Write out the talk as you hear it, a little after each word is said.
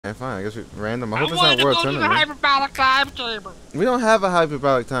And fine, I guess we random. I I hope it's not wanted to world go to the tournament. hyperbolic time chamber. We don't have a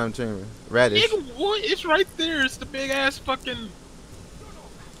hyperbolic time chamber. Radish. Nigga, what? It's right there. It's the big ass fucking.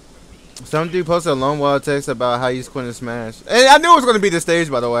 Some dude posted a lone wild text about how he's quitting Smash. And I knew it was going to be the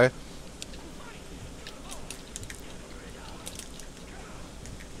stage, by the way.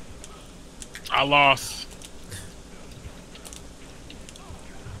 I lost.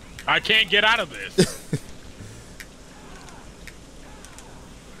 I can't get out of this.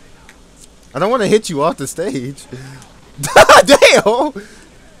 I don't want to hit you off the stage. Damn!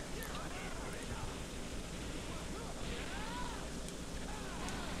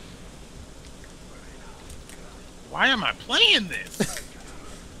 Why am I playing this?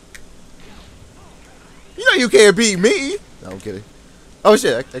 You know you can't beat me. No, I'm kidding. Oh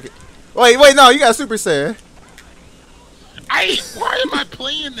shit. Wait, no, you got Super Saiyan. Why am I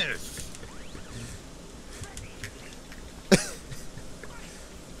playing this?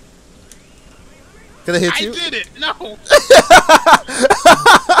 Could I hit you? I did it. No.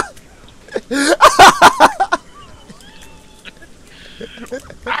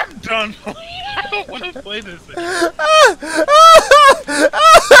 I'm done. I don't want to play this anymore.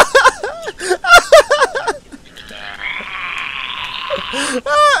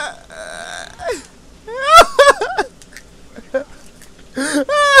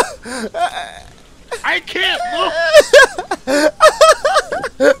 I can't look.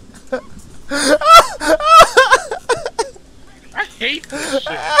 I hate this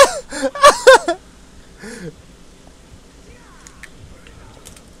shit.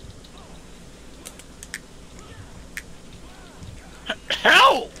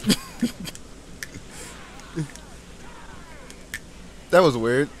 Help! That was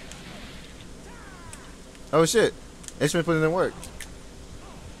weird. Oh shit. Ishmon put it in work.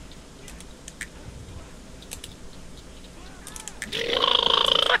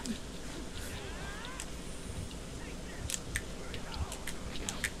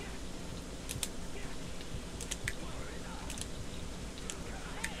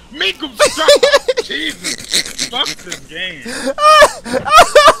 Make him stop! Jesus. Fuck this game.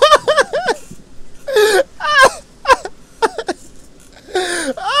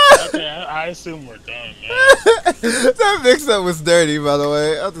 Okay, I assume we're done, man. That mix-up was dirty, by the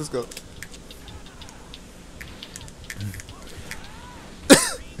way. I'll just go.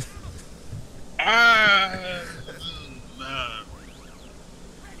 Nah.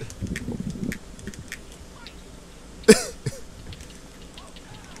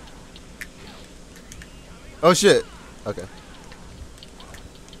 Oh shit. Okay.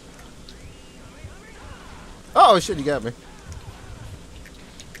 Oh shit, you got me.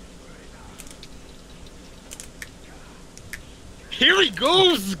 Here he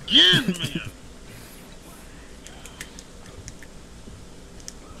goes again, man.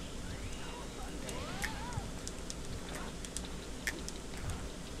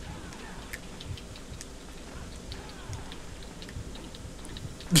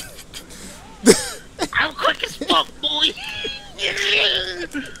 I'm quick as fuck, boy.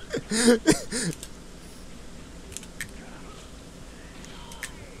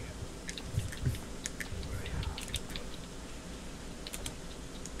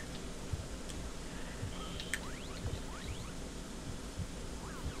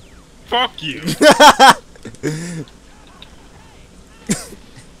 Fuck you.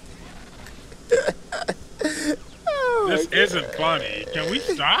 This isn't funny. Can we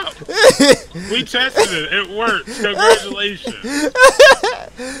stop? We tested it. It worked. Congratulations.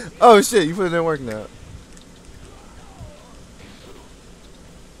 Oh shit, you put it in work now.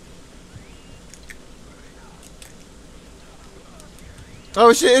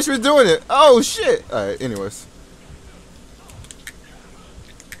 Oh shit, Ishmael's doing it. Oh shit. Alright, anyways.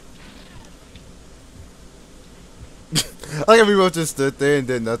 I like we both just stood there and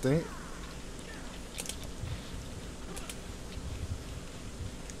did nothing.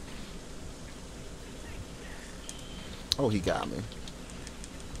 Oh, he got me.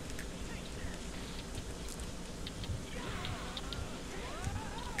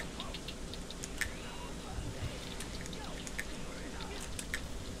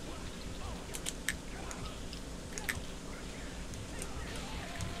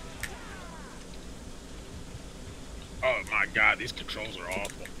 Oh my god, these controls are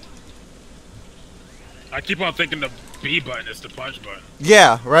awful. I keep on thinking the B button is the punch button.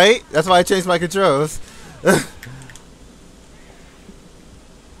 Yeah, right? That's why I changed my controls.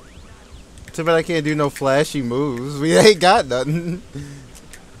 Too bad I can't do no flashy moves. We ain't got nothing.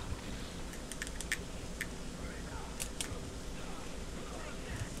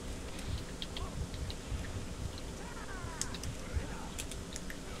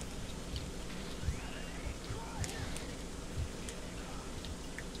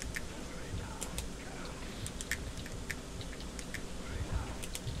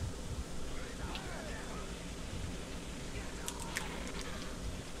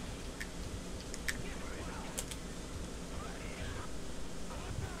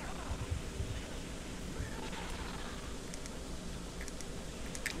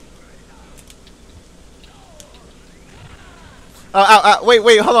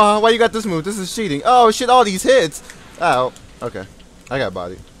 Wait, hold on. Why you got this move? This is cheating. Oh shit! All these hits. Oh, okay. I got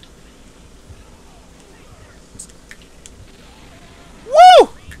body. Woo!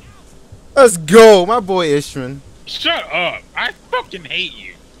 Let's go, my boy Ishmon. Shut up! I fucking hate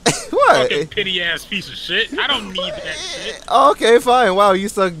you. What? Fucking pity ass piece of shit. I don't need that shit. Okay, fine. Wow, you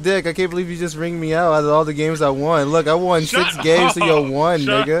suck dick. I can't believe you just ring me out of all the games I won. Look, I won Shut 6 games to your 1,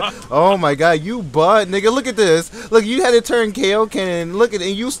 nigga. up. Oh my god, you butt, nigga. Look at this. Look, you had to turn KO cannon. Look at it,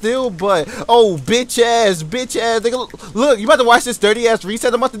 and you still butt. Oh, bitch ass, nigga. Look, you about to watch this dirty ass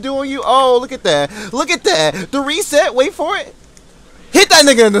reset I'm about to do on you? Oh, look at that. Look at that. The reset. Wait for it. Hit that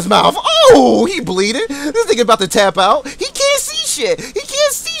nigga in his mouth. Oh, he bleeding. This nigga about to tap out. He can't see shit. He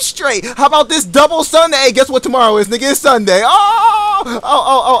can't see straight. How about this double Sunday? Hey, guess what tomorrow is, nigga? It's Sunday.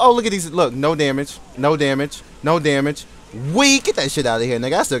 Oh, look at these. Look, no damage. No damage. No damage. Weak. Get that shit out of here,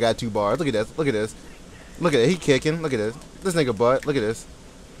 nigga. I still got 2 bars. Look at this. Look at this. Look at it. He kicking. Look at this. This nigga butt. Look at this.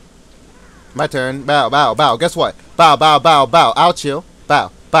 My turn. Bow, bow, bow. Guess what? Bow, bow, bow, bow. I'll chill.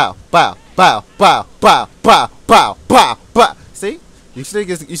 Bow, bow, bow, bow, bow, bow, bow, bow, bow, bow. See? You should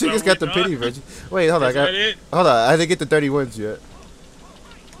just got the pity version. Wait, hold on. Hold on. I didn't get the 30 wins yet.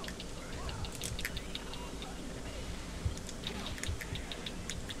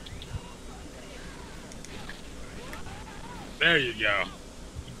 There you go.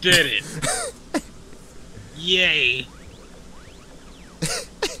 You did it. Yay.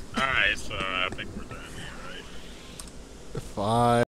 Alright, so I think we're done here, right? Fine.